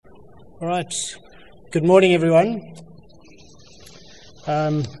All right. Good morning, everyone.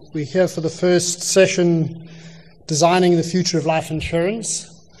 We're here for the first session, Designing the Future of Life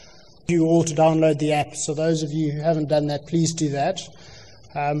Insurance. You all to download the app. So those of you who haven't done that, please do that.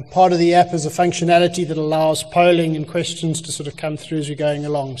 Part of the app is a functionality that allows polling and questions to sort of come through as we're going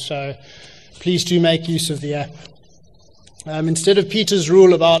along. So please do make use of the app. Instead of Peter's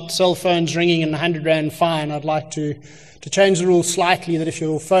rule about cell phones ringing and 100 Rand fine, I'd like to change the rule slightly, that if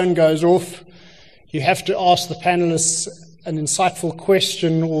your phone goes off, you have to ask the panelists an insightful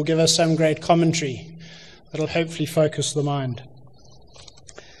question or give us some great commentary. That'll hopefully focus the mind.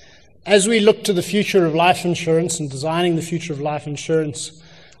 As we look to the future of life insurance and designing the future of life insurance,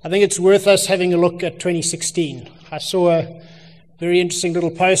 I think it's worth us having a look at 2016. I saw a very interesting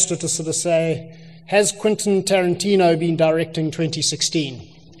little poster to sort of say, has Quentin Tarantino been directing 2016?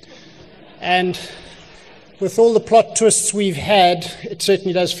 And with all the plot twists we've had, it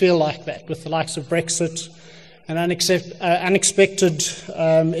certainly does feel like that, with the likes of Brexit, an unexpected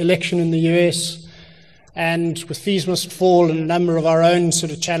election in the US, and with fees must fall and a number of our own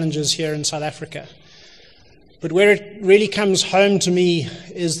sort of challenges here in South Africa. But where it really comes home to me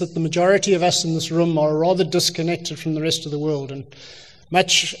is that the majority of us in this room are rather disconnected from the rest of the world, and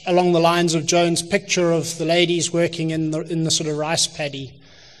much along the lines of Joan's picture of the ladies working in the sort of rice paddy.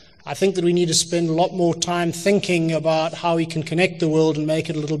 I think that we need to spend a lot more time thinking about how we can connect the world and make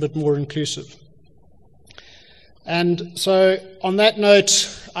it a little bit more inclusive. And so on that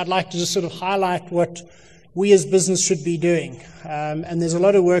note, I'd like to just sort of highlight what we as business should be doing. And there's a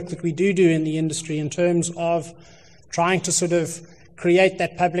lot of work that we do in the industry in terms of trying to sort of create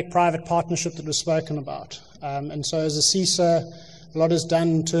that public-private partnership that was spoken about. And so as a CISA, a lot is done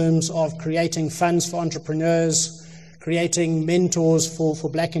in terms of creating funds for entrepreneurs, creating mentors for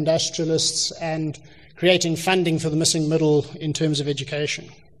black industrialists, and creating funding for the missing middle in terms of education.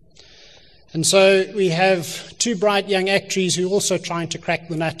 And so we have two bright young actuaries who are also trying to crack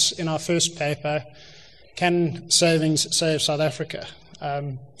the nut in our first paper, Can Savings Save South Africa?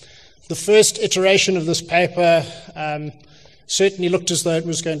 The first iteration of this paper certainly looked as though it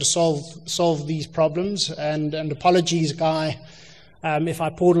was going to solve these problems, and apologies, Guy, if I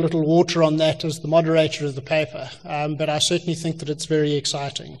poured a little water on that as the moderator of the paper, but I certainly think that it's very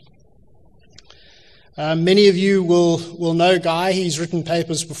exciting. Many of you will know Guy. He's written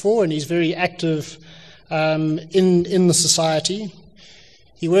papers before, and he's very active in the society.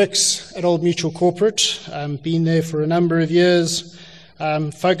 He works at Old Mutual Corporate, been there for a number of years,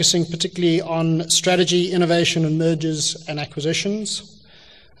 focusing particularly on strategy, innovation, and mergers and acquisitions.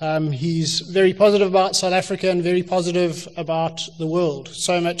 He's very positive about South Africa and very positive about the world,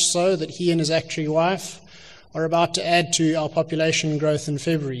 so much so that he and his actuary wife are about to add to our population growth in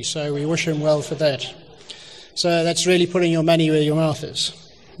February, so we wish him well for that. So that's really putting your money where your mouth is.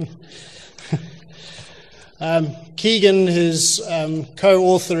 Keegan, his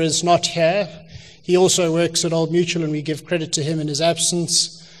co-author, is not here. He also works at Old Mutual, and we give credit to him in his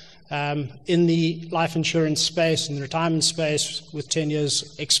absence. In the life insurance space, in the retirement space, with 10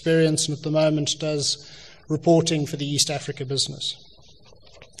 years experience, and at the moment does reporting for the East Africa business.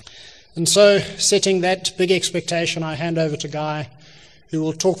 And so, setting that big expectation, I hand over to Guy, who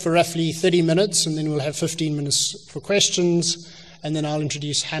will talk for roughly 30 minutes, and then we'll have 15 minutes for questions, and then I'll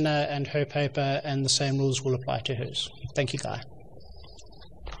introduce Hannah and her paper, and the same rules will apply to hers. Thank you, Guy.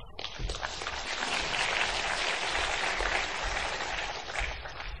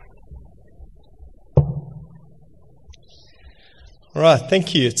 All right,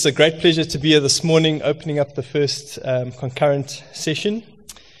 thank you. It's a great pleasure to be here this morning, opening up the first concurrent session.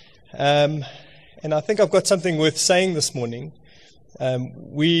 And I think I've got something worth saying this morning.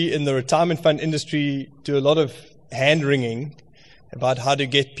 We in the retirement fund industry do a lot of hand-wringing about how to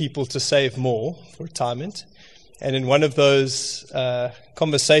get people to save more for retirement. And in one of those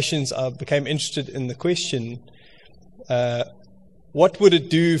conversations, I became interested in the question, what would it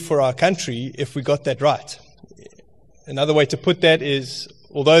do for our country if we got that right? Another way to put that is,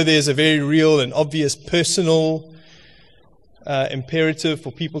 although there's a very real and obvious personal imperative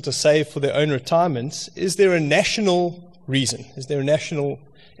for people to save for their own retirements, is there a national reason? Is there a national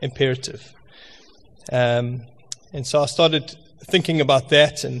imperative? And so I started thinking about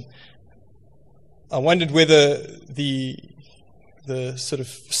that, and I wondered whether the sort of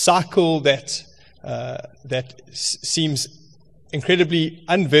cycle that seems incredibly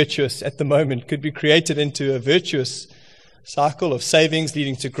unvirtuous at the moment could be created into a virtuous cycle of savings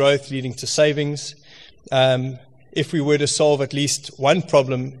leading to growth, leading to savings, if we were to solve at least one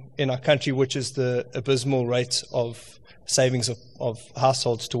problem in our country, which is the abysmal rate of savings of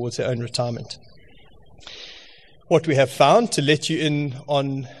households towards their own retirement. what we have found to let you in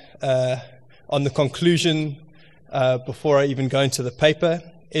on the conclusion before I even go into the paper,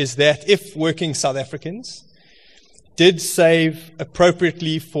 is that if working South Africans did save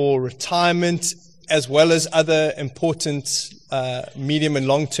appropriately for retirement as well as other important medium and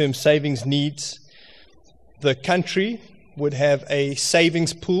long-term savings needs, the country would have a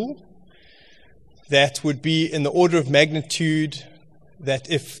savings pool that would be in the order of magnitude that,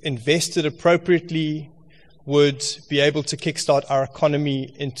 if invested appropriately, would be able to kickstart our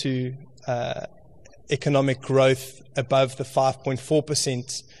economy into economic growth above the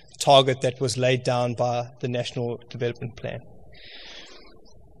 5.4% target that was laid down by the National Development Plan.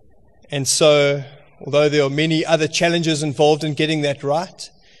 And so, although there are many other challenges involved in getting that right,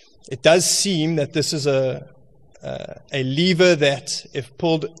 it does seem that this is a lever that, if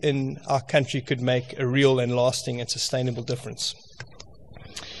pulled in our country, could make a real and lasting and sustainable difference.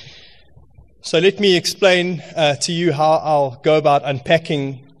 So let me explain to you how I'll go about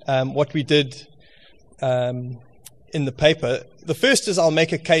unpacking what we did in the paper. The first is I'll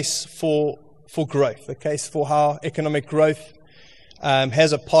make a case for growth, a case for how economic growth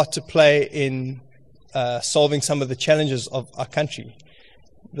has a part to play in solving some of the challenges of our country.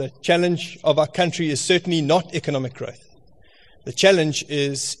 The challenge of our country is certainly not economic growth. The challenge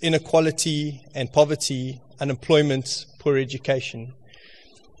is inequality and poverty, unemployment, poor education.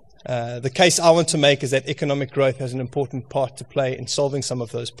 The case I want to make is that economic growth has an important part to play in solving some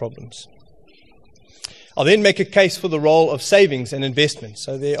of those problems. I'll then make a case for the role of savings and investment.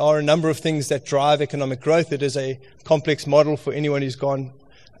 So there are a number of things that drive economic growth. It is a complex model for anyone who's gone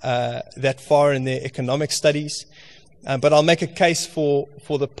that far in their economic studies. But I'll make a case for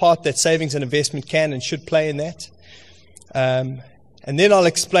the part that savings and investment can and should play in that. And then I'll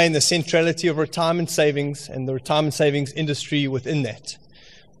explain the centrality of retirement savings and the retirement savings industry within that.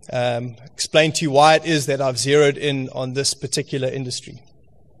 Explain to you why it is that I've zeroed in on this particular industry.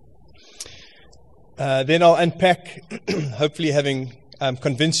 Then I'll unpack, hopefully having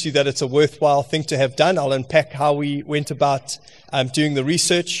convinced you that it's a worthwhile thing to have done, I'll unpack how we went about doing the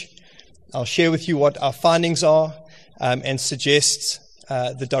research. I'll share with you what our findings are and suggest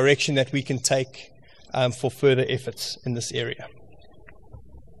the direction that we can take for further efforts in this area.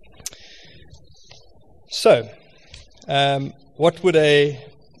 So, what would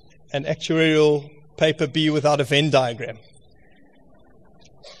an actuarial paper be without a Venn diagram?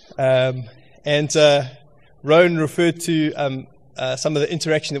 And Rowan referred to some of the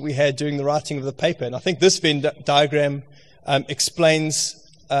interaction that we had during the writing of the paper, and I think this Venn diagram explains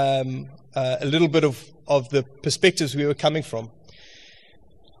a little bit of the perspectives we were coming from.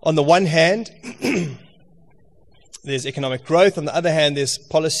 On the one hand, there's economic growth. On the other hand, there's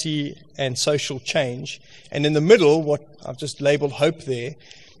policy and social change. And in the middle, what I've just labeled hope there,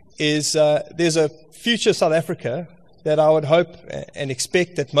 is there's a future South Africa that I would hope and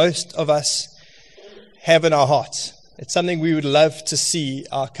expect that most of us have in our hearts. It's something we would love to see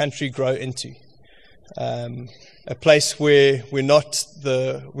our country grow into. A place where we're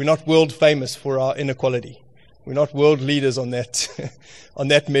not world famous for our inequality. We're not world leaders on that on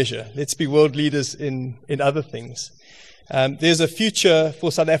that measure. Let's be world leaders in other things. There's a future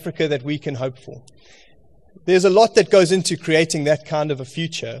for South Africa that we can hope for. There's a lot that goes into creating that kind of a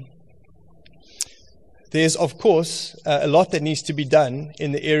future. There's, of course, a lot that needs to be done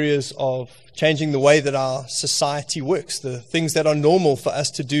in the areas of changing the way that our society works, the things that are normal for us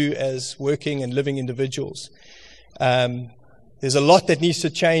to do as working and living individuals. There's a lot that needs to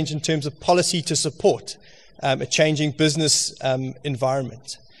change in terms of policy to support a changing business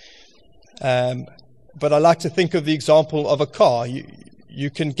environment. But I like to think of the example of a car. You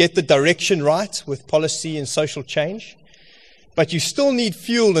can get the direction right with policy and social change, but you still need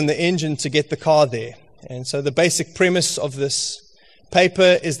fuel in the engine to get the car there. And so the basic premise of this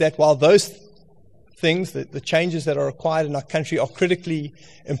paper is that while those things, the changes that are required in our country, are critically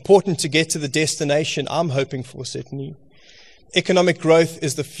important to get to the destination I'm hoping for, certainly, economic growth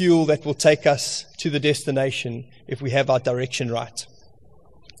is the fuel that will take us to the destination if we have our direction right.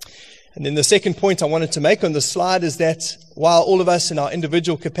 And then the second point I wanted to make on the slide is that while all of us in our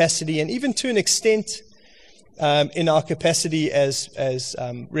individual capacity, and even to an extent in our capacity as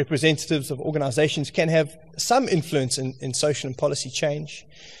representatives of organizations, can have some influence in social and policy change,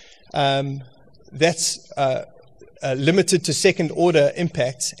 that's limited to second-order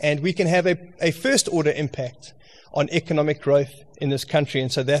impacts, and we can have a first-order impact on economic growth in this country.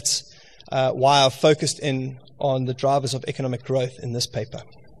 And so that's why I've focused in on the drivers of economic growth in this paper.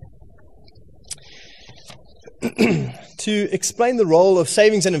 To explain the role of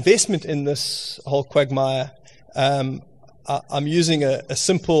savings and investment in this whole quagmire, I'm using a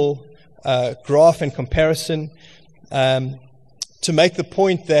simple graph and comparison. to make the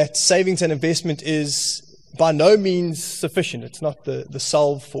point that savings and investment is by no means sufficient. It's not the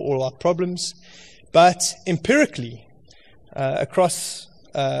solve for all our problems. But empirically, across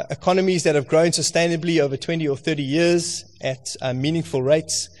economies that have grown sustainably over 20 or 30 years at meaningful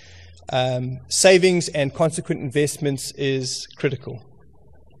rates, savings and consequent investments is critical.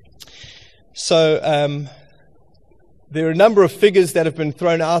 So there are a number of figures that have been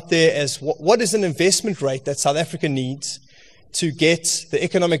thrown out there as what is an investment rate that South Africa needs to get the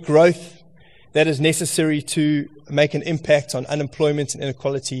economic growth that is necessary to make an impact on unemployment and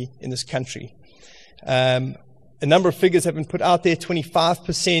inequality in this country. A number of figures have been put out there,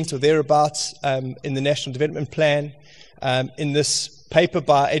 25% or thereabouts in the National Development Plan. In this paper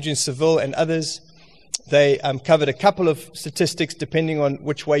by Adrian Seville and others, they covered a couple of statistics depending on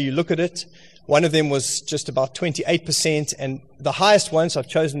which way you look at it. One of them was just about 28%, and the highest one, so I've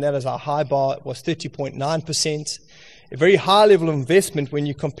chosen that as our high bar, was 30.9%. A very high level of investment when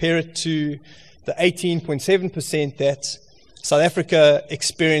you compare it to the 18.7% that South Africa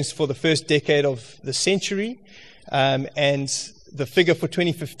experienced for the first decade of the century. And the figure for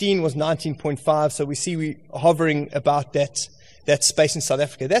 2015 was 19.5, so we see we're hovering about that space in South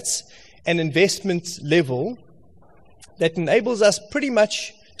Africa. That's an investment level that enables us pretty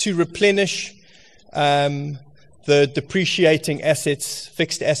much to replenish the depreciating assets,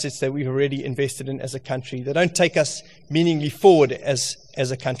 fixed assets that we've already invested in as a country. They don't take us meaningfully forward as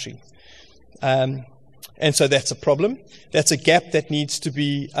a country. And so that's a problem. That's a gap that needs to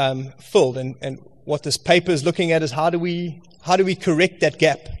be filled. And what this paper is looking at is how do we correct that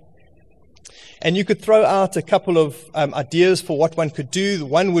gap? And you could throw out a couple of ideas for what one could do.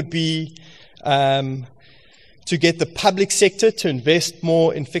 One would be to get the public sector to invest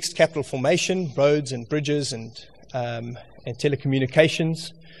more in fixed capital formation, roads and bridges and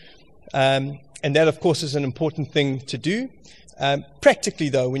telecommunications. And that, of course, is an important thing to do. Practically,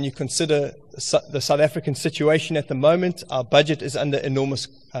 though, when you consider the South African situation at the moment, our budget is under enormous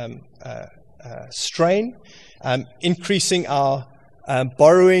strain. Increasing our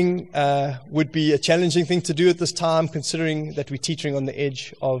borrowing would be a challenging thing to do at this time, considering that we're teetering on the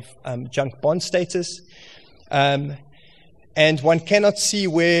edge of junk bond status. And one cannot see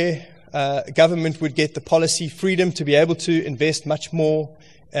where government would get the policy freedom to be able to invest much more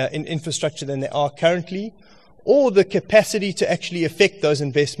in infrastructure than they are currently, or the capacity to actually affect those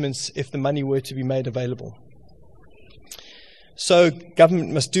investments if the money were to be made available. So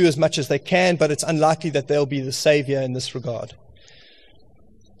government must do as much as they can, but it's unlikely that they'll be the savior in this regard.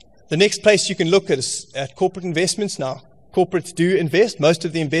 The next place you can look at is at corporate investments. Now, corporates do invest. Most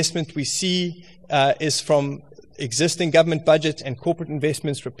of the investment we see is from existing government budget and corporate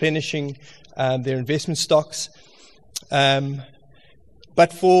investments replenishing their investment stocks.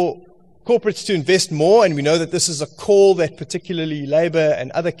 But for corporates to invest more, and we know that this is a call that particularly Labour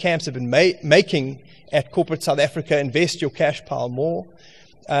and other camps have been making at corporate South Africa, invest your cash pile more.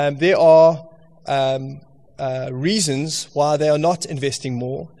 There are reasons why they are not investing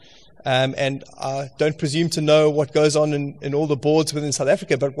more. And I don't presume to know what goes on in all the boards within South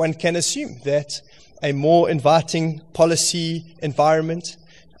Africa, but one can assume that a more inviting policy environment,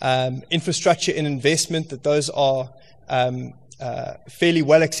 infrastructure and investment, that those are fairly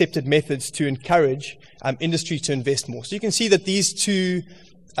well accepted methods to encourage industry to invest more. So you can see that these two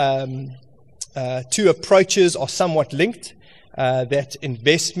approaches are somewhat linked, that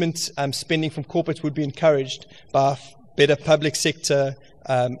investment spending from corporates would be encouraged by better public sector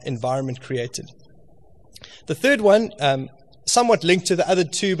environment created. The third one, somewhat linked to the other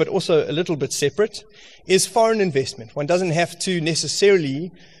two, but also a little bit separate, is foreign investment. One doesn't have to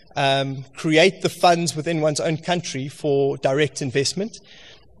necessarily create the funds within one's own country for direct investment.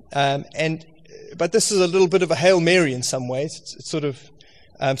 But this is a little bit of a Hail Mary in some ways. It's sort of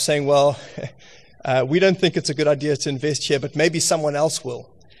saying, well, we don't think it's a good idea to invest here, but maybe someone else will.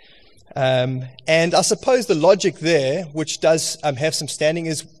 And I suppose the logic there, which does have some standing,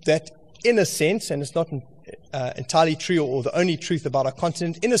 is that in a sense, and it's not entirely true or the only truth about our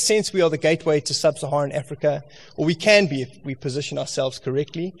continent, in a sense we are the gateway to sub-Saharan Africa, or we can be if we position ourselves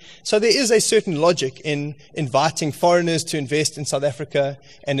correctly. So there is a certain logic in inviting foreigners to invest in South Africa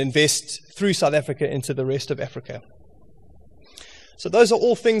and invest through South Africa into the rest of Africa. So those are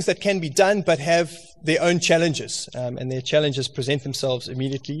all things that can be done but have their own challenges, and their challenges present themselves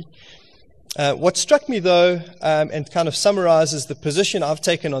immediately. What struck me, though, and kind of summarizes the position I've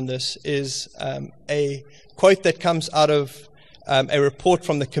taken on this, is a quote that comes out of a report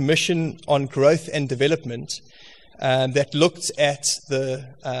from the Commission on Growth and Development that looked at the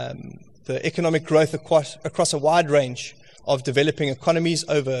economic growth across a wide range of developing economies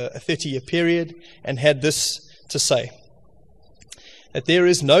over a 30-year period, and had this to say that there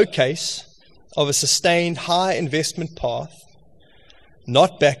is no case of a sustained high investment path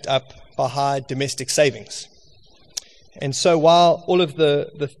not backed up by high domestic savings. And so while all of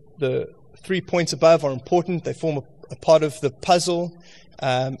the 3 points above are important, they form a part of the puzzle,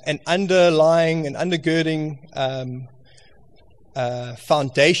 an underlying and undergirding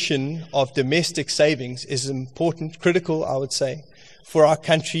foundation of domestic savings is important, critical, I would say, for our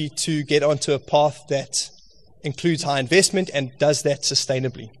country to get onto a path that includes high investment and does that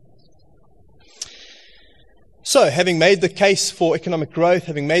sustainably. So, having made the case for economic growth,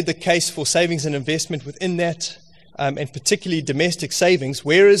 having made the case for savings and investment within that, and particularly domestic savings,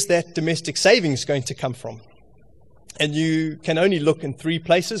 where is that domestic savings going to come from? And you can only look in three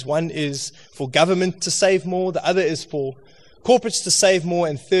places. One is for government to save more, the other is for corporates to save more,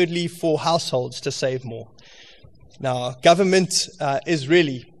 and thirdly, for households to save more. Now, government is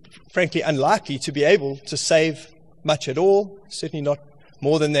really, frankly, unlikely to be able to save much at all, certainly not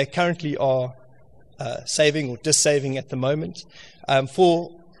more than they currently are saving or dissaving at the moment, for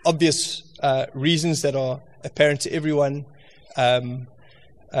obvious reasons that are apparent to everyone, and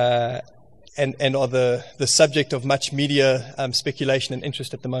are the subject of much media speculation and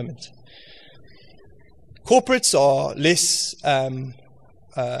interest at the moment. Corporates are less,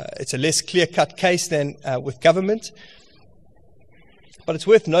 it's a less clear-cut case than with government. But it's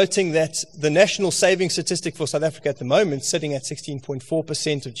worth noting that the national savings statistic for South Africa at the moment, sitting at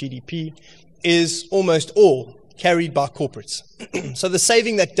 16.4% of GDP, is almost all carried by corporates. So the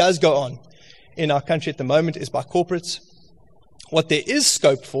saving that does go on in our country at the moment is by corporates. What there is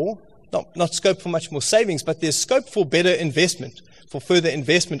scope for, not scope for much more savings, but there's scope for better investment, for further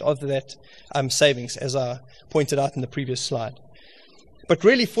investment of that savings, as I pointed out in the previous slide. But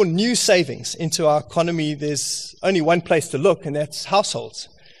really, for new savings into our economy, there's only one place to look, and that's households.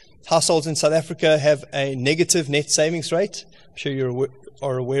 Households in South Africa have a negative net savings rate. I'm sure you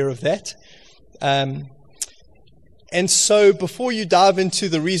are aware of that. And so before you dive into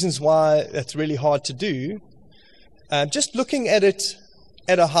the reasons why that's really hard to do, just looking at it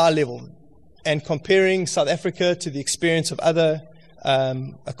at a high level and comparing South Africa to the experience of other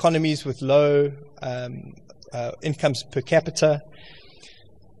economies with low incomes per capita,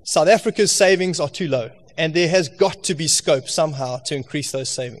 South Africa's savings are too low, and there has got to be scope somehow to increase those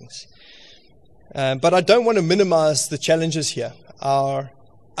savings. But I don't want to minimize the challenges here. Our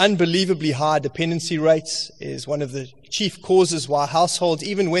unbelievably high dependency rates is one of the chief causes why households,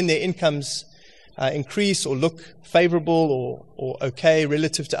 even when their incomes increase or look favorable or okay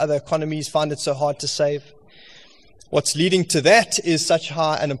relative to other economies, find it so hard to save. What's leading to that is such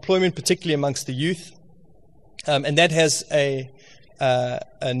high unemployment, particularly amongst the youth, and that has a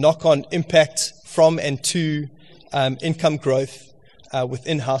knock-on impact from and to income growth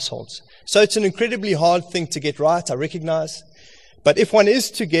within households. So it's an incredibly hard thing to get right, I recognize. But if one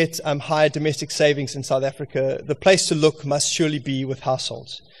is to get higher domestic savings in South Africa, the place to look must surely be with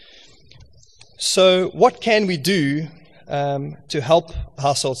households. So what can we do to help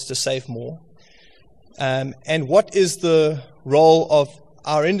households to save more? And what is the role of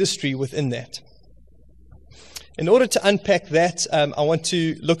our industry within that? In order to unpack that, I want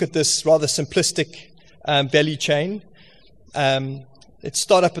to look at this rather simplistic value chain. Let's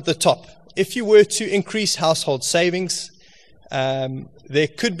start up at the top. If you were to increase household savings, there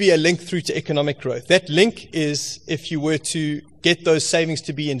could be a link through to economic growth. That link is if you were to get those savings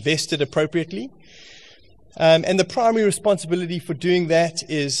to be invested appropriately. And the primary responsibility for doing that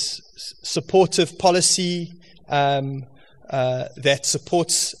is supportive policy that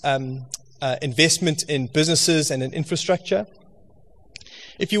supports investment in businesses and in infrastructure.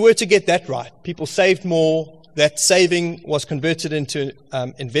 If you were to get that right, people saved more, that saving was converted into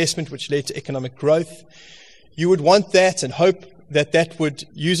investment, which led to economic growth. You would want that and hope that that would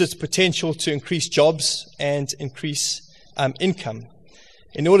use its potential to increase jobs and increase income.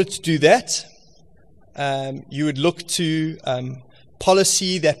 In order to do that, you would look to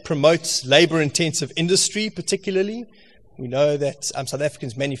policy that promotes labor-intensive industry, particularly. We know that South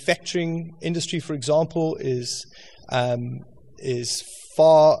Africa's manufacturing industry, for example, is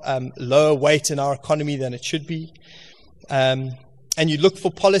far lower weight in our economy than it should be. And you look for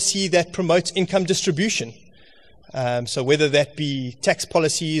policy that promotes income distribution. So whether that be tax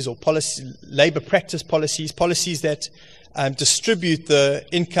policies or labor practice policies, policies that distribute the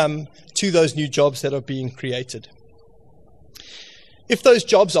income to those new jobs that are being created. If those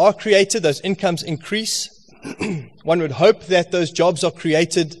jobs are created, those incomes increase, one would hope that those jobs are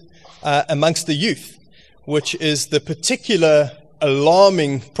created amongst the youth, which is the particular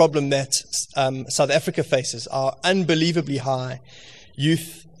alarming problem that South Africa faces, our unbelievably high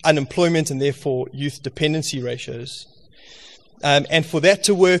youth unemployment and therefore youth dependency ratios. And for that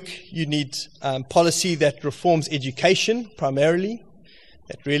to work, you need policy that reforms education primarily.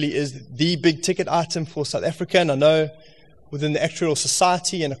 That really is the big ticket item for South Africa. And I know within the actuarial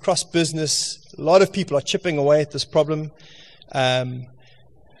society and across business, a lot of people are chipping away at this problem.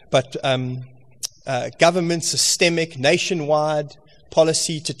 But government, systemic, nationwide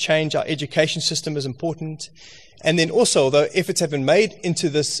policy to change our education system is important. And then also, although efforts have been made into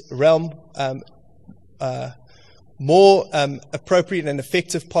this realm, more appropriate and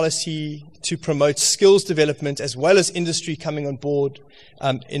effective policy to promote skills development as well as industry coming on board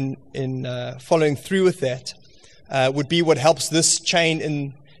in following through with that would be what helps this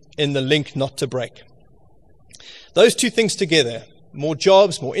chain in the link not to break. Those two things together, more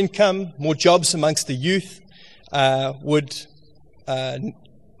jobs, more income, more jobs amongst the youth, would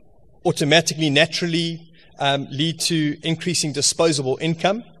automatically, naturally lead to increasing disposable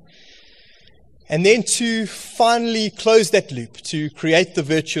income. And then to finally close that loop, to create the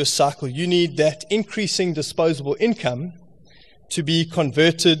virtuous cycle, you need that increasing disposable income to be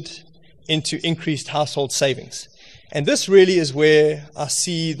converted into increased household savings. And this really is where I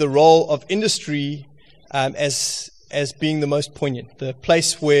see the role of industry as being the most poignant, the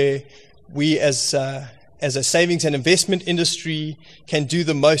place where we as a savings and investment industry can do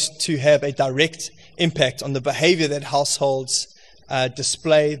the most to have a direct impact on the behavior that households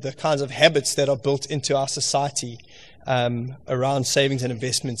display, the kinds of habits that are built into our society around savings and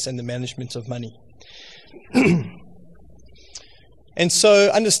investments and the management of money. And so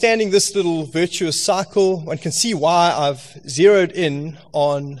understanding this little virtuous cycle, one can see why I've zeroed in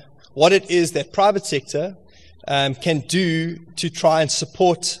on what it is that private sector can do to try and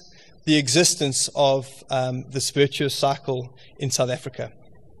support the existence of this virtuous cycle in South Africa.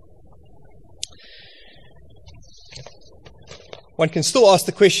 One can still ask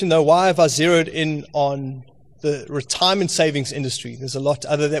the question, though, why have I zeroed in on the retirement savings industry? There's a lot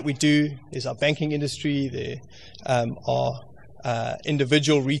other that we do. There's our banking industry. There are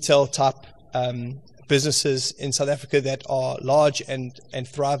individual retail type businesses in South Africa that are large and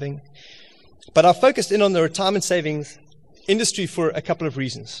thriving. But I've focused in on the retirement savings industry for a couple of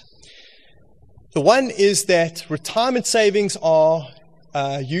reasons. The one is that retirement savings are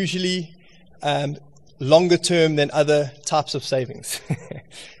usually longer term than other types of savings.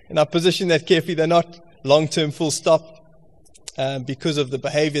 And I position that carefully. They're not long-term full stop because of the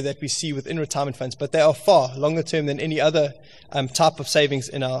behavior that we see within retirement funds, but they are far longer term than any other type of savings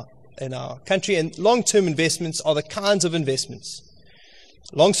in our country. And long-term investments are the kinds of investments.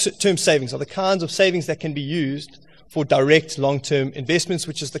 Long-term savings are the kinds of savings that can be used for direct long-term investments,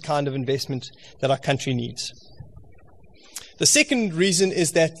 which is the kind of investment that our country needs. The second reason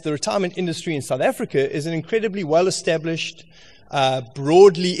is that the retirement industry in South Africa is an incredibly well-established,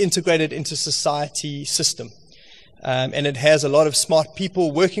 broadly integrated into society system. And it has a lot of smart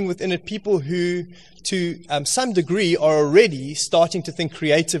people working within it, people who, to some degree, are already starting to think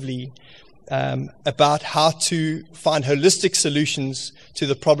creatively about how to find holistic solutions to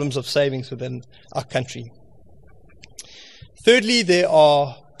the problems of savings within our country. Thirdly, there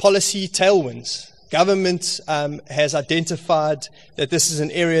are policy tailwinds. Government has identified that this is an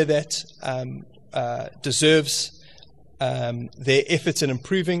area that deserves their efforts in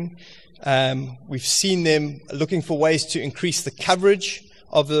improving. We've seen them looking for ways to increase the coverage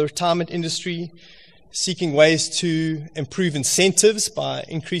of the retirement industry, seeking ways to improve incentives by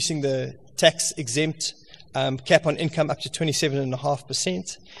increasing the tax-exempt cap on income up to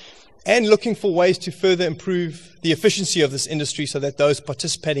 27.5%, and looking for ways to further improve the efficiency of this industry so that those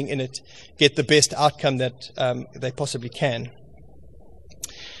participating in it get the best outcome that they possibly can.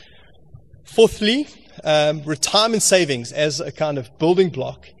 Fourthly, retirement savings as a kind of building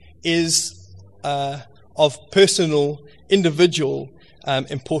block is of personal, individual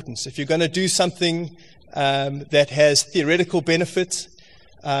importance. If you're going to do something that has theoretical benefits,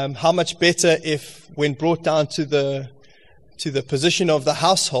 how much better if, when brought down to the position of the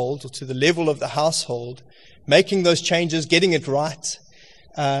household, or to the level of the household, making those changes, getting it right,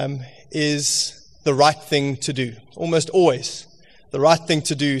 is the right thing to do. Almost always the right thing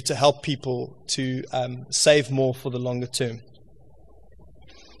to do to help people to save more for the longer term.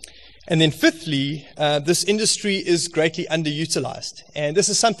 And then fifthly, this industry is greatly underutilized. And this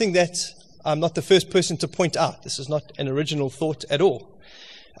is something that I'm not the first person to point out. This is not an original thought at all.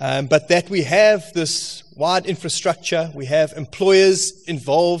 But that we have this wide infrastructure, we have employers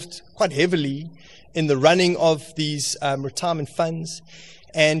involved quite heavily in the running of these retirement funds,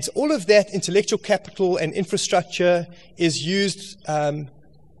 and all of that intellectual capital and infrastructure is used in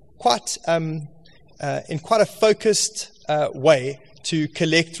quite a focused way to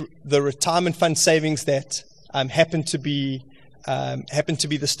collect the retirement fund savings that happen to be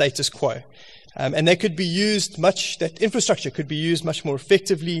the status quo. And they could be used that infrastructure could be used much more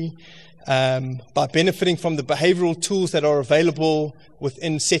effectively by benefiting from the behavioral tools that are available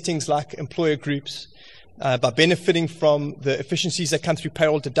within settings like employer groups, by benefiting from the efficiencies that come through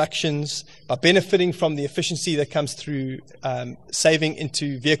payroll deductions, by benefiting from the efficiency that comes through saving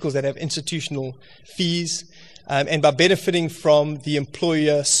into vehicles that have institutional fees, and by benefiting from the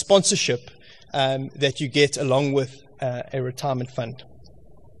employer sponsorship that you get along with a retirement fund.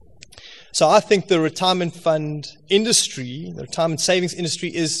 So I think the retirement fund industry, the retirement savings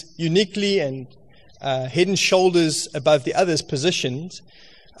industry, is uniquely and head and shoulders above the others positioned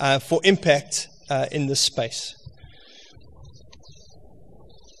for impact in this space.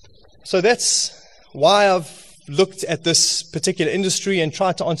 So that's why I've looked at this particular industry and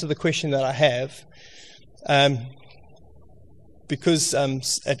tried to answer the question that I have. Because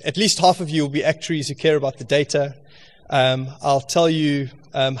at least half of you will be actuaries who care about the data. I'll tell you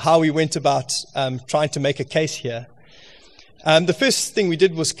how we went about trying to make a case here. The first thing we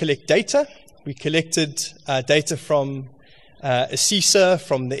did was collect data. We collected data from ASISA,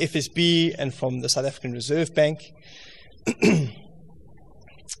 from the FSB, and from the South African Reserve Bank.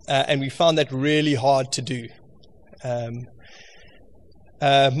 And we found that really hard to do.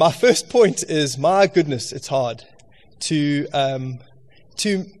 My first point is, my goodness, it's hard to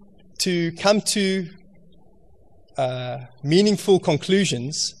come to meaningful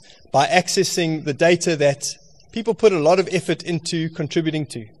conclusions by accessing the data that people put a lot of effort into contributing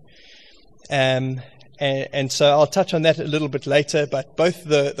to. And so I'll touch on that a little bit later, but both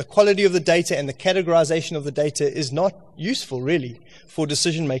the quality of the data and the categorization of the data is not useful, really, for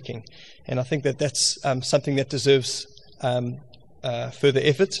decision making. And I think that that's something that deserves further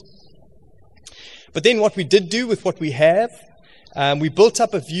effort. But then what we did do with what we have, we built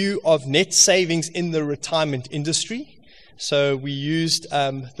up a view of net savings in the retirement industry. So we used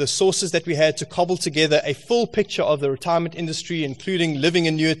the sources that we had to cobble together a full picture of the retirement industry, including living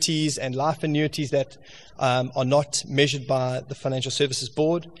annuities and life annuities that are not measured by the Financial Services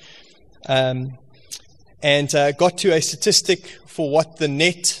Board, and got to a statistic for what the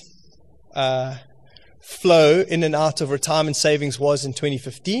net flow in and out of retirement savings was in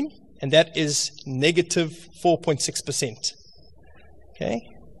 2015, and that is negative 4.6%. Okay?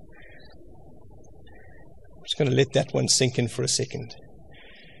 I'm just going to let that one sink in for a second.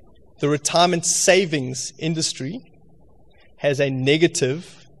 The retirement savings industry has a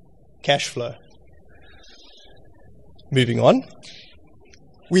negative cash flow. Moving on.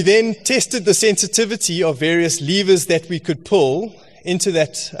 We then tested the sensitivity of various levers that we could pull into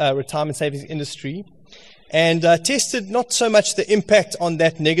that retirement savings industry, and tested not so much the impact on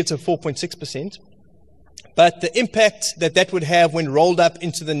that negative 4.6%, but the impact that that would have when rolled up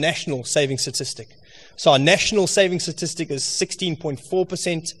into the national savings statistic. So our national savings statistic is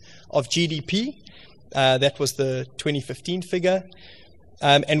 16.4% of GDP. That was the 2015 figure.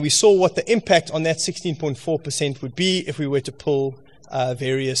 And we saw what the impact on that 16.4% would be if we were to pull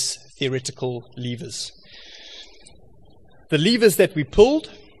various theoretical levers. The levers that we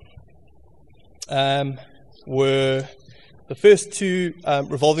pulled were the first two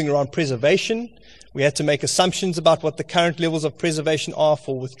revolving around preservation. We had to make assumptions about what the current levels of preservation are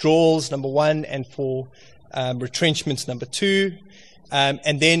for withdrawals, number one, and for retrenchments, number two.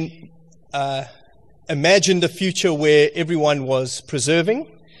 And then imagine the future where everyone was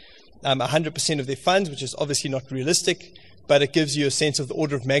preserving 100% of their funds, which is obviously not realistic, but it gives you a sense of the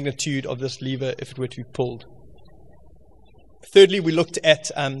order of magnitude of this lever if it were to be pulled. Thirdly, we looked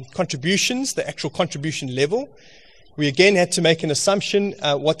at contributions, the actual contribution level. We again had to make an assumption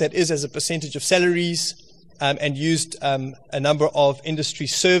what that is as a percentage of salaries, and used a number of industry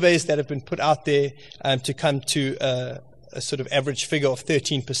surveys that have been put out there to come to a sort of average figure of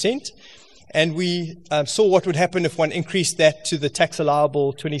 13%. And we saw what would happen if one increased that to the tax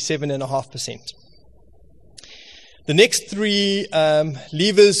allowable 27.5%. The next three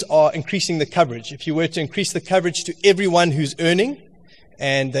levers are increasing the coverage. If you were to increase the coverage to everyone who's earning,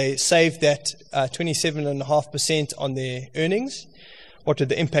 and they save that 27.5% on their earnings, what would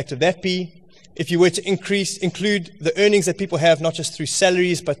the impact of that be? If you were to include the earnings that people have, not just through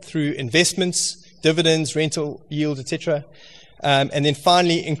salaries, but through investments, dividends, rental yield, etc., and then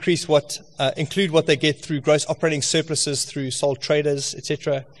finally include what they get through gross operating surpluses through sole traders,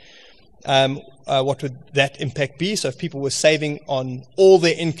 etc., what would that impact be? So if people were saving on all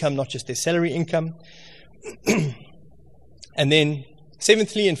their income, not just their salary income. And then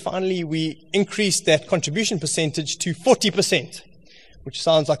seventhly and finally, we increased that contribution percentage to 40%, which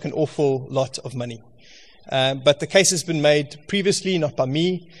sounds like an awful lot of money. but the case has been made previously, not by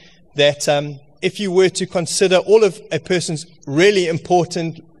me, that if you were to consider all of a person's really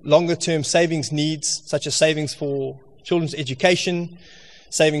important longer-term savings needs, such as savings for children's education,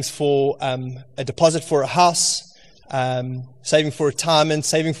 savings for a deposit for a house, saving for retirement,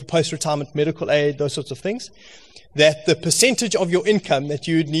 saving for post-retirement medical aid, those sorts of things, that the percentage of your income that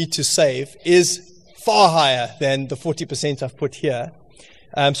you would need to save is far higher than the 40% I've put here.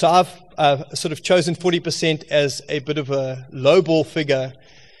 So I've sort of chosen 40% as a bit of a lowball figure.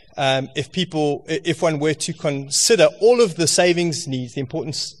 If one were to consider all of the savings needs, the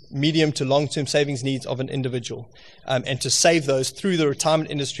important medium to long-term savings needs of an individual, and to save those through the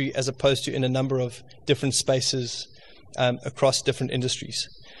retirement industry as opposed to in a number of different spaces across different industries.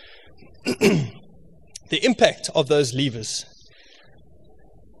 The impact of those levers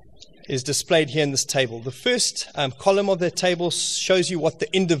is displayed here in this table. The first column of that table shows you what the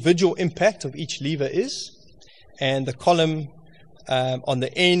individual impact of each lever is, and the column on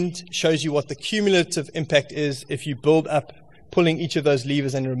the end shows you what the cumulative impact is if you build up pulling each of those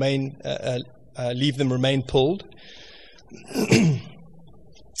levers and leave them remain pulled.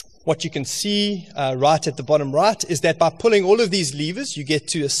 What you can see right at the bottom right is that by pulling all of these levers, you get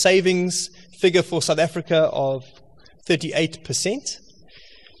to a savings figure for South Africa of 38%,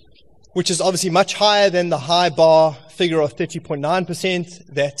 which is obviously much higher than the high bar figure of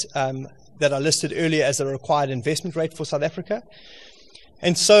 30.9% that I listed earlier as a required investment rate for South Africa.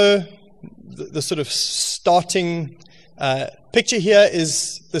 And so the sort of starting picture here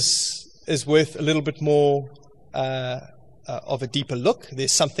is this is worth a little bit more of a deeper look.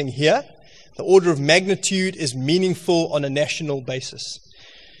 There's something here. The order of magnitude is meaningful on a national basis.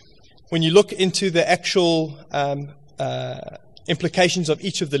 When you look into the actual implications of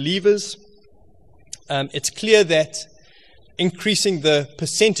each of the levers, it's clear that increasing the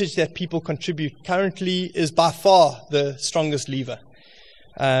percentage that people contribute currently is by far the strongest lever.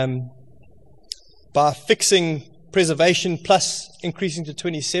 By fixing preservation plus increasing to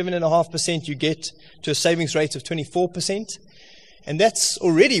 27.5%, you get to a savings rate of 24%. And that's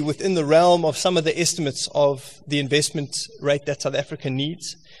already within the realm of some of the estimates of the investment rate that South Africa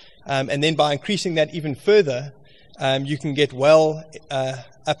needs. And then by increasing that even further, you can get well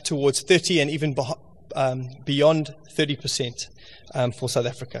up towards 30 and even beyond 30% for South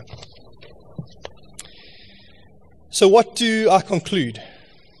Africa. So what do I conclude?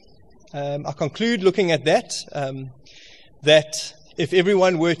 I conclude looking at that, that if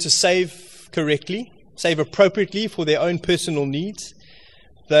everyone were to save correctly, save appropriately for their own personal needs,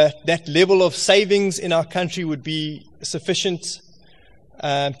 that level of savings in our country would be sufficient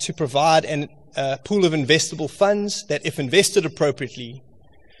to provide a pool of investable funds that, if invested appropriately,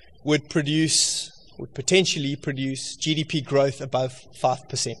 would potentially produce GDP growth above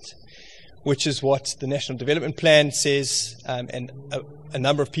 5%, which is what the National Development Plan says, and a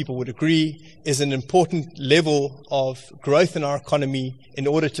number of people would agree, is an important level of growth in our economy in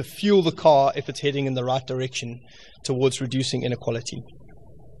order to fuel the car if it's heading in the right direction towards reducing inequality.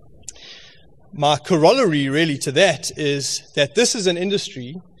 My corollary really to that is that this is an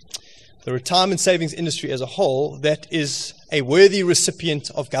industry, the retirement savings industry as a whole, that is a worthy recipient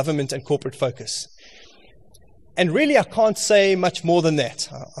of government and corporate focus. And really I can't say much more than that.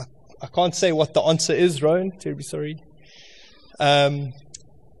 I can't say what the answer is, Rowan, terribly sorry.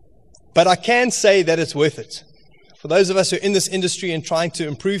 But I can say that it's worth it. For those of us who are in this industry and trying to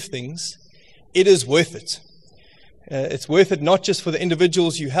improve things, it is worth it. It's worth it not just for the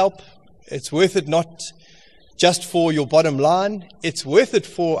individuals you help. It's worth it not just for your bottom line. It's worth it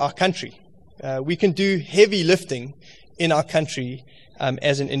for our country. We can do heavy lifting in our country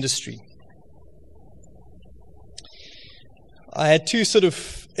as an industry. I had two sort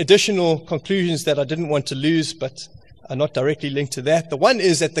of additional conclusions that I didn't want to lose, but are not directly linked to that. The one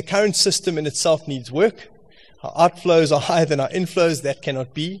is that the current system in itself needs work. Our outflows are higher than our inflows. That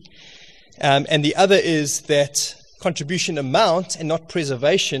cannot be. And the other is that contribution amount and not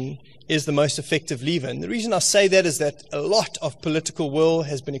preservation is the most effective lever. And the reason I say that is that a lot of political will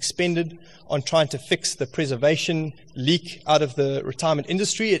has been expended on trying to fix the preservation leak out of the retirement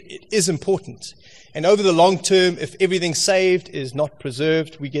industry. It is important. And over the long term, if everything saved is not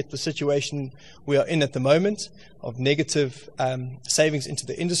preserved, we get the situation we are in at the moment of negative savings into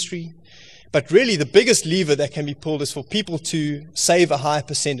the industry. But really, the biggest lever that can be pulled is for people to save a higher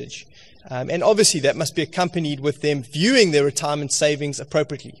percentage. And obviously, that must be accompanied with them viewing their retirement savings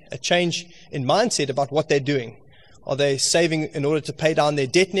appropriately, a change in mindset about what they're doing. Are they saving in order to pay down their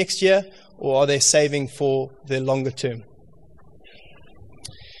debt next year, or are they saving for their longer term?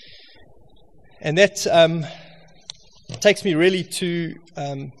 And that takes me really to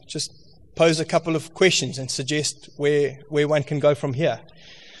just pose a couple of questions and suggest where one can go from here.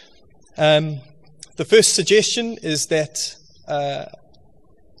 The first suggestion is that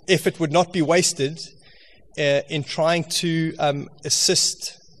effort would not be wasted in trying to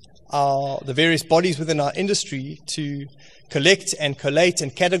assist the various bodies within our industry to collect and collate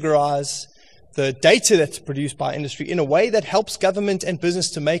and categorize the data that's produced by industry in a way that helps government and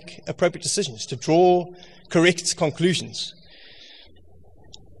business to make appropriate decisions, to draw correct conclusions.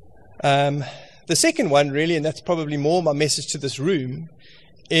 The second one, really, and that's probably more my message to this room,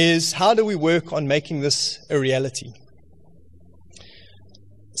 is how do we work on making this a reality?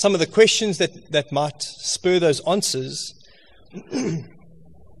 Some of the questions that might spur those answers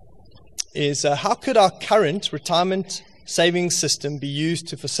is how could our current retirement savings system be used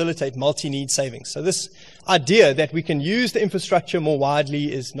to facilitate multi-need savings? So this idea that we can use the infrastructure more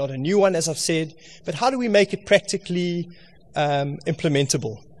widely is not a new one, as I've said, but how do we make it practically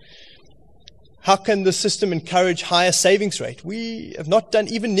implementable? How can the system encourage higher savings rate? We have not done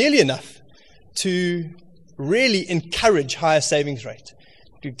even nearly enough to really encourage higher savings rate.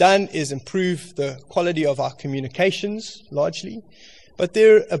 What we've done is improve the quality of our communications, largely, but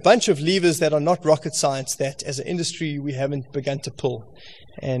there are a bunch of levers that are not rocket science that, as an industry, we haven't begun to pull.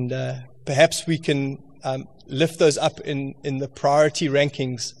 And perhaps we can lift those up in the priority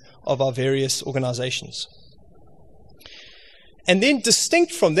rankings of our various organizations. And then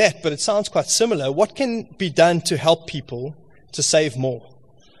distinct from that, but it sounds quite similar, what can be done to help people to save more?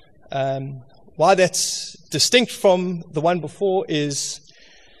 Why that's distinct from the one before is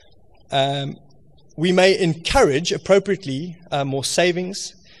we may encourage appropriately more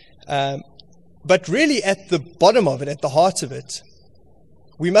savings, but really at the bottom of it, at the heart of it,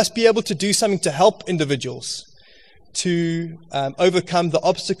 we must be able to do something to help individuals to overcome the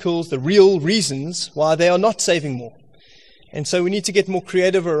obstacles, the real reasons why they are not saving more. And so we need to get more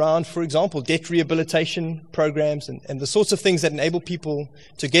creative around, for example, debt rehabilitation programs and the sorts of things that enable people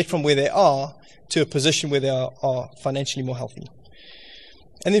to get from where they are to a position where they are financially more healthy.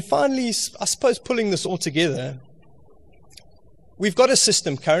 And then finally, I suppose pulling this all together, we've got a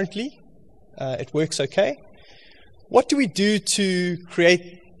system currently. It works okay. What do we do to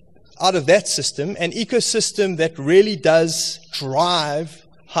create out of that system an ecosystem that really does drive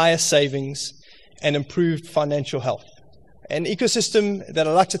higher savings and improved financial health? An ecosystem that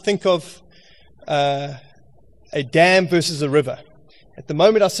I like to think of a dam versus a river. At the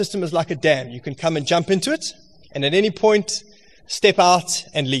moment, our system is like a dam. You can come and jump into it, and at any point, step out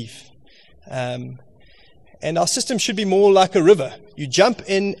and leave. And our system should be more like a river. You jump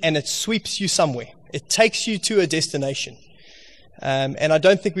in, and it sweeps you somewhere. It takes you to a destination. And I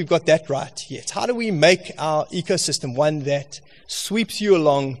don't think we've got that right yet. How do we make our ecosystem one that sweeps you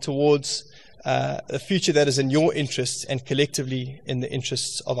along towards a future that is in your interests and collectively in the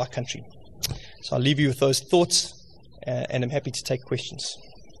interests of our country? So I'll leave you with those thoughts, and I'm happy to take questions.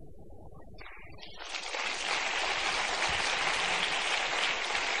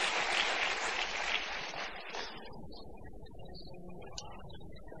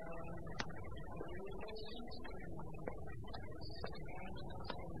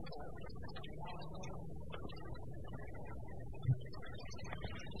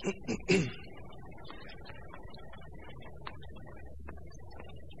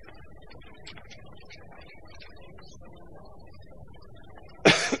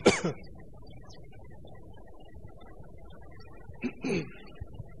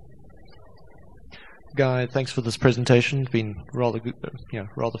 Guy, thanks for this presentation. It's been rather good,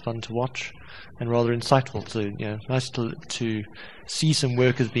 rather fun to watch, and rather insightful. So, nice to see some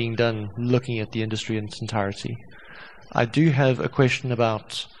work is being done looking at the industry in its entirety. I do have a question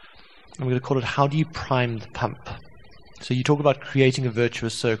about, I'm going to call it, how do you prime the pump? So you talk about creating a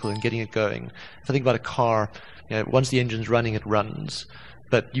virtuous circle and getting it going. If I think about a car, once the engine's running, it runs,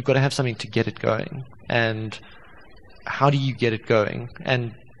 but you've got to have something to get it going. And how do you get it going?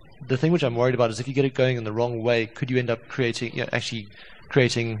 And the thing which I'm worried about is if you get it going in the wrong way, could you end up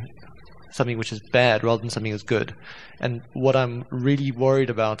creating something which is bad rather than something that's good? And what I'm really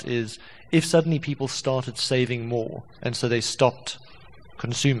worried about is if suddenly people started saving more and so they stopped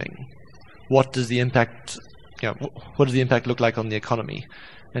consuming, what does the impact look like on the economy?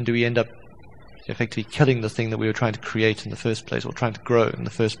 And do we end up effectively killing the thing that we were trying to create in the first place, or trying to grow in the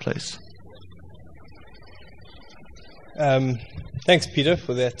first place? Thanks, Peter,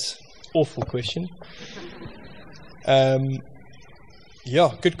 for that awful question. Good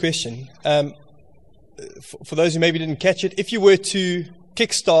question. For those who maybe didn't catch it, if you were to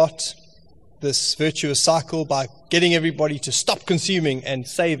kickstart this virtuous cycle by getting everybody to stop consuming and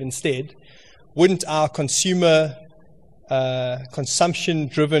save instead, wouldn't our consumer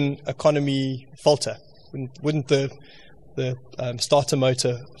consumption-driven economy falter? Wouldn't the starter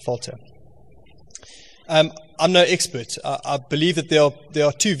motor falter? I'm no expert. I believe that there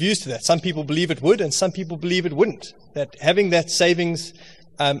are two views to that. Some people believe it would, and some people believe it wouldn't. That having that savings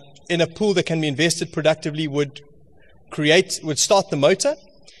in a pool that can be invested productively would start the motor,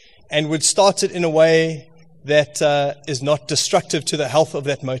 and would start it in a way that is not destructive to the health of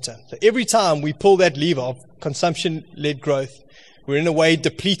that motor. So every time we pull that lever of consumption-led growth, we're in a way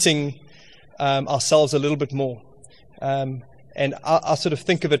depleting ourselves a little bit more. And I sort of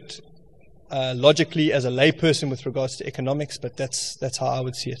think of it logically as a layperson with regards to economics, but that's how I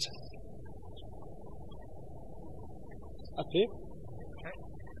would see it. Up there?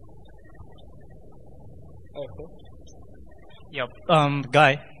 Okay. Yep.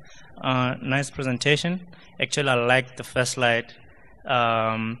 Guy, nice presentation. Actually, I liked the first slide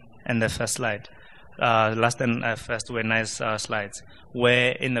and the first slide. Last and first were nice slides.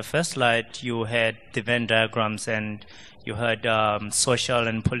 Where in the first slide you had the Venn diagrams and you had social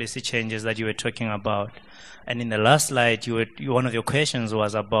and policy changes that you were talking about. And in the last slide, one of your questions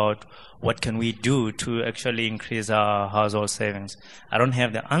was about what can we do to actually increase our household savings. I don't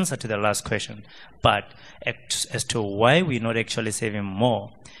have the answer to the last question, but as to why we're not actually saving more,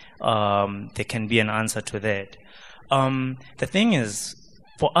 there can be an answer to that. The thing is,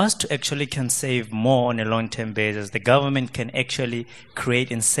 for us to actually can save more on a long-term basis, the government can actually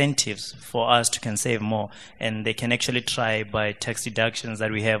create incentives for us to can save more, and they can actually try by tax deductions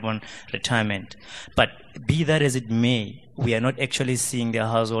that we have on retirement. But be that as it may, we are not actually seeing the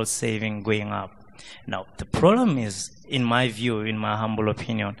household saving going up. Now, the problem is, in my view, in my humble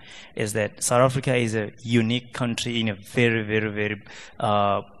opinion, is that South Africa is a unique country in a very, very, very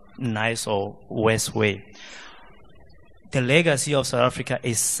nice or worse way. The legacy of South Africa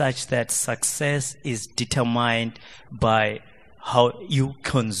is such that success is determined by how you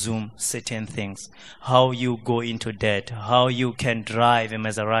consume certain things, how you go into debt, how you can drive a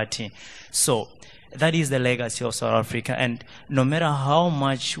Maserati. So that is the legacy of South Africa. And no matter how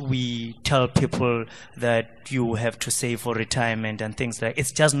much we tell people that you have to save for retirement and things like that,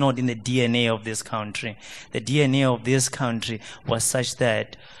 it's just not in the DNA of this country. The DNA of this country was such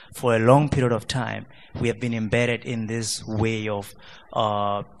that for a long period of time, we have been embedded in this way of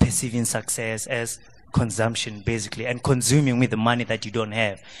perceiving success as consumption, basically, and consuming with the money that you don't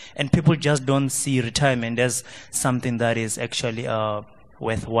have. And people just don't see retirement as something that is actually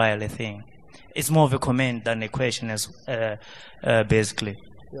worthwhile, I think. It's more of a comment than a question, as basically.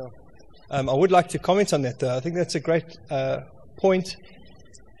 Yeah. I would like to comment on that, though. I think that's a great point.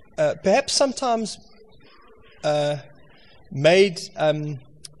 Perhaps sometimes made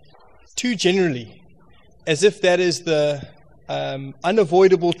too generally, as if that is the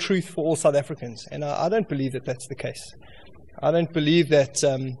unavoidable truth for all South Africans. And I don't believe that that's the case. I don't believe that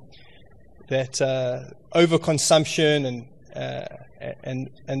overconsumption and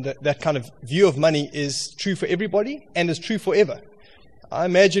that kind of view of money is true for everybody and is true forever. I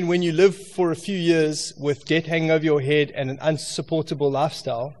imagine when you live for a few years with debt hanging over your head and an unsupportable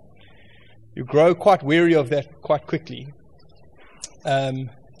lifestyle, you grow quite weary of that quite quickly.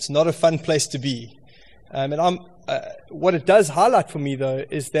 It's not a fun place to be. And what it does highlight for me, though,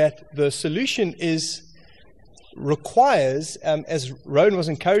 is that the solution requires, as Rowan was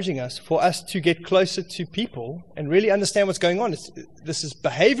encouraging us, for us to get closer to people and really understand what's going on. This is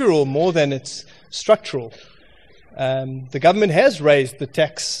behavioral more than it's structural. The government has raised the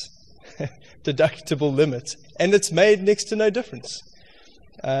tax deductible limit, and it's made next to no difference.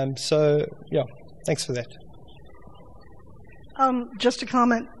 So, yeah, thanks for that. Just a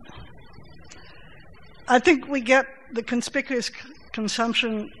comment. I think we get the conspicuous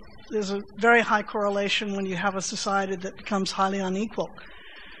consumption. There's a very high correlation when you have a society that becomes highly unequal.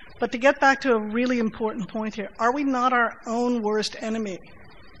 But to get back to a really important point here, are we not our own worst enemy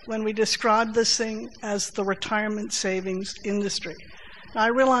when we describe this thing as the retirement savings industry? Now, I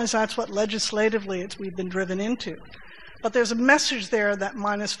realize that's what legislatively we've been driven into. But there's a message there that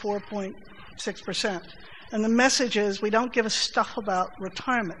minus 4.6%. And the message is we don't give a stuff about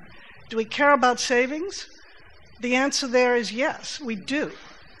retirement. Do we care about savings? The answer there is yes, we do.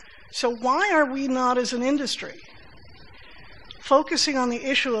 So why are we not, as an industry, focusing on the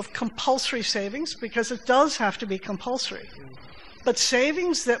issue of compulsory savings, because it does have to be compulsory, but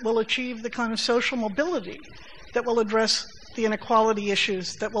savings that will achieve the kind of social mobility that will address the inequality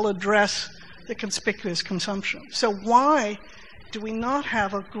issues, that will address the conspicuous consumption? So why do we not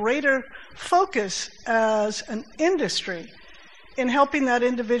have a greater focus as an industry in helping that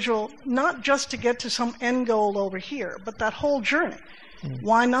individual not just to get to some end goal over here, but that whole journey?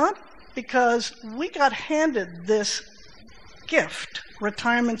 Why not? Because we got handed this gift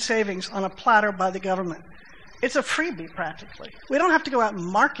retirement savings on a platter by the government. It's a freebie, practically. We don't have to go out and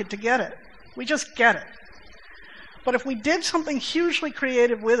market to get it. We just get it. But if we did something hugely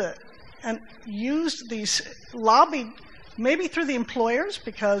creative with it and used these, lobbied maybe through the employers,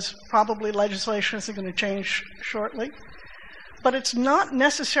 because probably legislation isn't going to change shortly, but it's not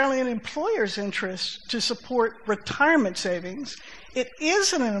necessarily an employer's interest to support retirement savings. It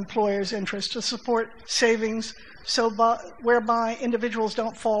is in an employer's interest to support savings whereby individuals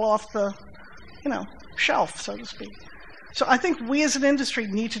don't fall off the, shelf, so to speak. So I think we as an industry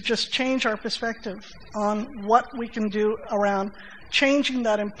need to just change our perspective on what we can do around changing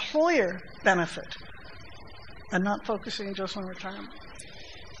that employer benefit and not focusing just on retirement.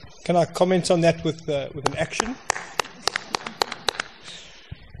 Can I comment on that with an action?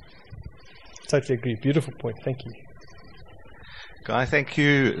 Totally agree. Beautiful point. Thank you. Guy, thank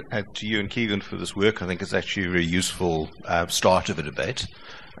you to you and Keegan for this work. I think it's actually a very useful start of the debate,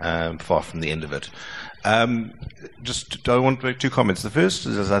 far from the end of it. Just I want to make two comments. The first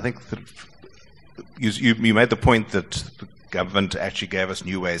is I think that you made the point that the government actually gave us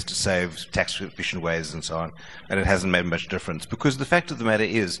new ways to save, tax-efficient ways and so on, and it hasn't made much difference. Because the fact of the matter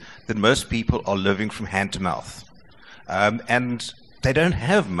is that most people are living from hand to mouth, and they don't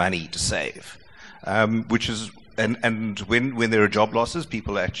have money to save, which is and when there are job losses,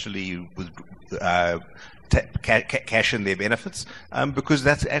 people actually cash in their benefits because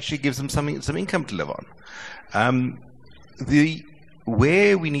that actually gives them some income to live on. The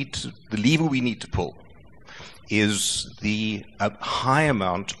lever we need to pull is the high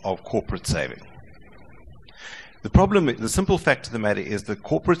amount of corporate saving. The simple fact of the matter is that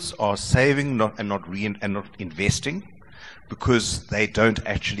corporates are saving and not investing because they don't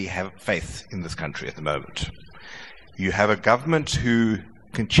actually have faith in this country at the moment. You have a government who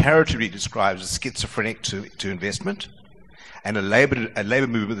can charitably describe as schizophrenic to investment, and a labor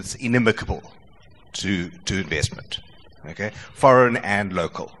movement that's inimical to investment. Okay, foreign and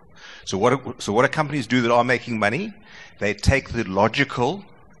local. So what do companies do that are making money? They take the logical,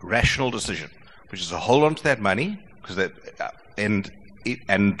 rational decision, which is to hold on to that money and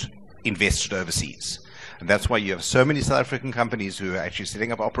invest it overseas. And that's why you have so many South African companies who are actually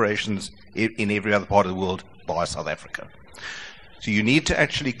setting up operations in every other part of the world, bar South Africa. So you need to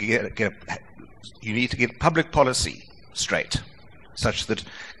actually get public policy straight, such that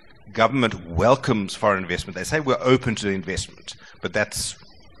government welcomes foreign investment. They say we're open to investment, but that's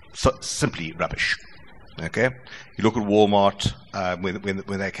simply rubbish. Okay, you look at Walmart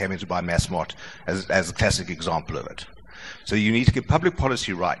when they came in to buy Massmart as a classic example of it. So you need to get public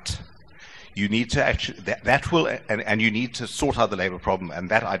policy right. You need to actually and you need to sort out the labor problem, and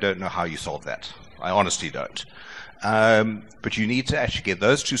that I don't know how you solve that. I honestly don't. But you need to actually get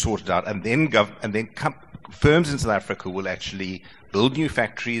those two sorted out, and then firms in South Africa will actually build new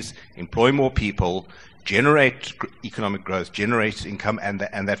factories, employ more people, generate economic growth, generate income, and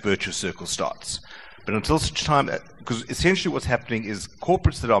that virtuous circle starts. But until such time, because essentially what's happening is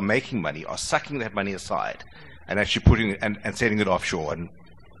corporates that are making money are sucking that money aside and actually putting it and setting it offshore. And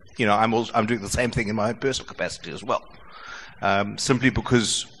I'm doing the same thing in my own personal capacity as well, simply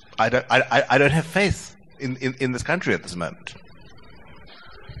because I don't have faith in this country at this moment.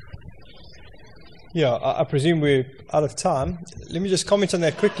 Yeah, I presume we're out of time. Let me just comment on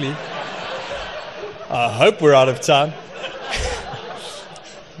that quickly. I hope we're out of time.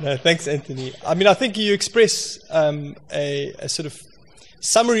 No, thanks, Anthony. I mean, I think you express a sort of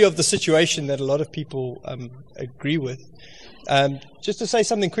summary of the situation that a lot of people agree with. Just to say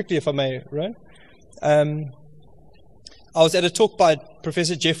something quickly, if I may, Rowan. I was at a talk by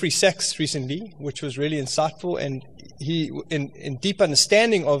Professor Jeffrey Sachs recently, which was really insightful, and he, in deep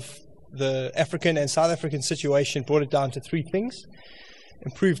understanding of the African and South African situation, brought it down to three things: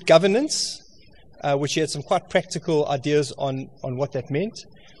 improved governance, which he had some quite practical ideas on what that meant;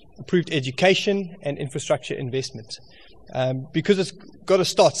 improved education, and infrastructure investment. Because it's got to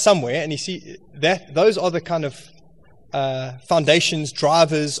start somewhere, and you see that those are the kind of foundations,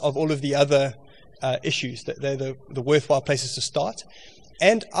 drivers of all of the other issues. That they're the worthwhile places to start.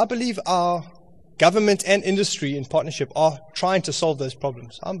 And I believe our government and industry in partnership are trying to solve those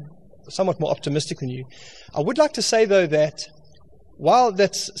problems. I'm somewhat more optimistic than you. I would like to say, though, that while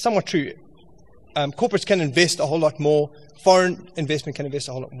that's somewhat true, corporates can invest a whole lot more, foreign investment can invest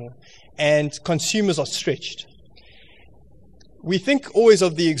a whole lot more, and consumers are stretched. We think always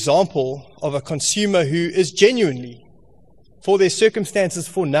of the example of a consumer who is genuinely, for their circumstances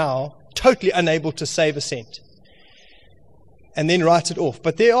for now, totally unable to save a cent, and then write it off.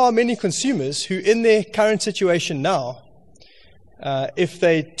 But there are many consumers who, in their current situation now, if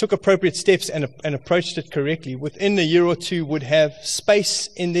they took appropriate steps and approached it correctly, within a year or two would have space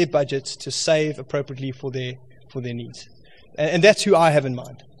in their budgets to save appropriately for their needs. And that's who I have in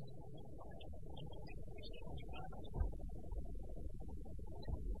mind.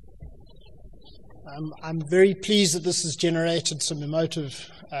 I'm very pleased that this has generated some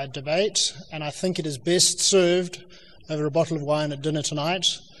emotive debate, and I think it is best served over a bottle of wine at dinner tonight.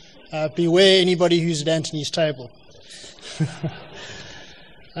 Beware anybody who's at Anthony's table.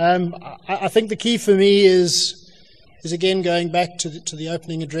 I think the key for me is again going back to the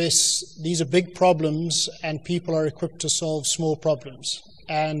opening address. These are big problems, and people are equipped to solve small problems.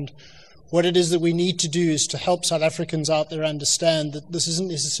 And what it is that we need to do is to help South Africans out there understand that this isn't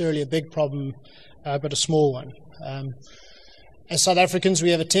necessarily a big problem, but a small one. As South Africans,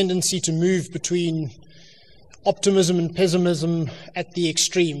 we have a tendency to move between optimism and pessimism at the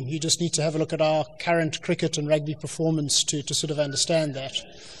extreme. You just need to have a look at our current cricket and rugby performance to sort of understand that.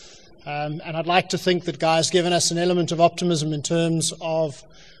 And I'd like to think that Guy's given us an element of optimism in terms of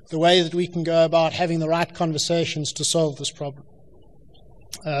the way that we can go about having the right conversations to solve this problem.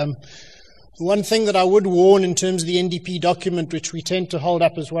 One thing that I would warn in terms of the NDP document, which we tend to hold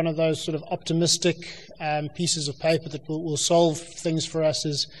up as one of those sort of optimistic pieces of paper that will solve things for us,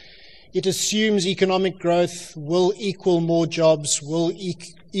 is it assumes economic growth will equal more jobs, will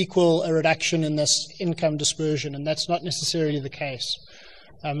equal a reduction in this income dispersion, and that's not necessarily the case.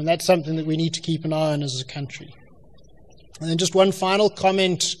 And that's something that we need to keep an eye on as a country. And then just one final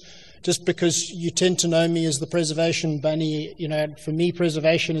comment, just because you tend to know me as the preservation bunny, for me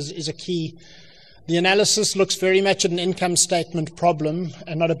preservation is a key. The analysis looks very much at an income statement problem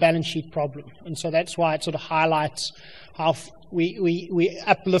and not a balance sheet problem. And so that's why it sort of highlights how we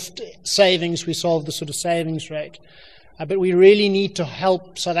uplift savings, we solve the sort of savings rate. But we really need to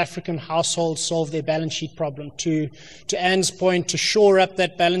help South African households solve their balance sheet problem. To Anne's point, to shore up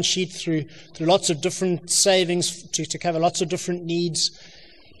that balance sheet through lots of different savings, to cover lots of different needs,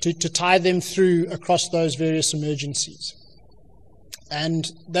 to tie them through across those various emergencies. And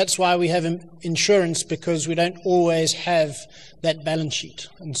that's why we have insurance, because we don't always have that balance sheet.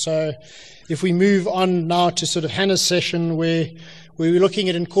 And so if we move on now to sort of Hannah's session, where we're looking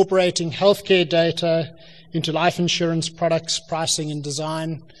at incorporating healthcare data into life insurance products, pricing and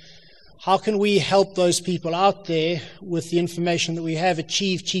design, how can we help those people out there with the information that we have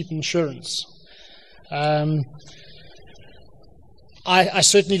achieve cheap insurance? I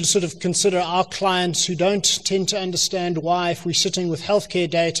certainly sort of consider our clients who don't tend to understand why, if we're sitting with healthcare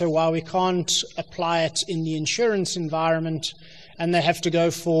data, why we can't apply it in the insurance environment, and they have to go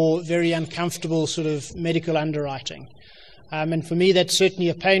for very uncomfortable sort of medical underwriting. And for me, that's certainly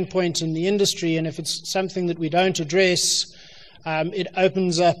a pain point in the industry, and if it's something that we don't address, it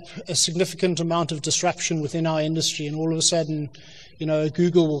opens up a significant amount of disruption within our industry, and all of a sudden,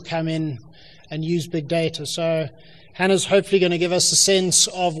 Google will come in and use big data. So Hannah's hopefully going to give us a sense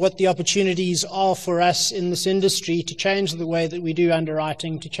of what the opportunities are for us in this industry to change the way that we do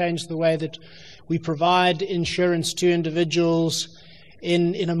underwriting, to change the way that we provide insurance to individuals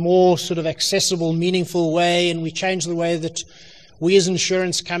in a more sort of accessible, meaningful way, and we change the way that we as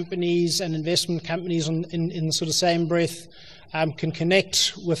insurance companies and investment companies in the sort of same breath can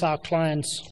connect with our clients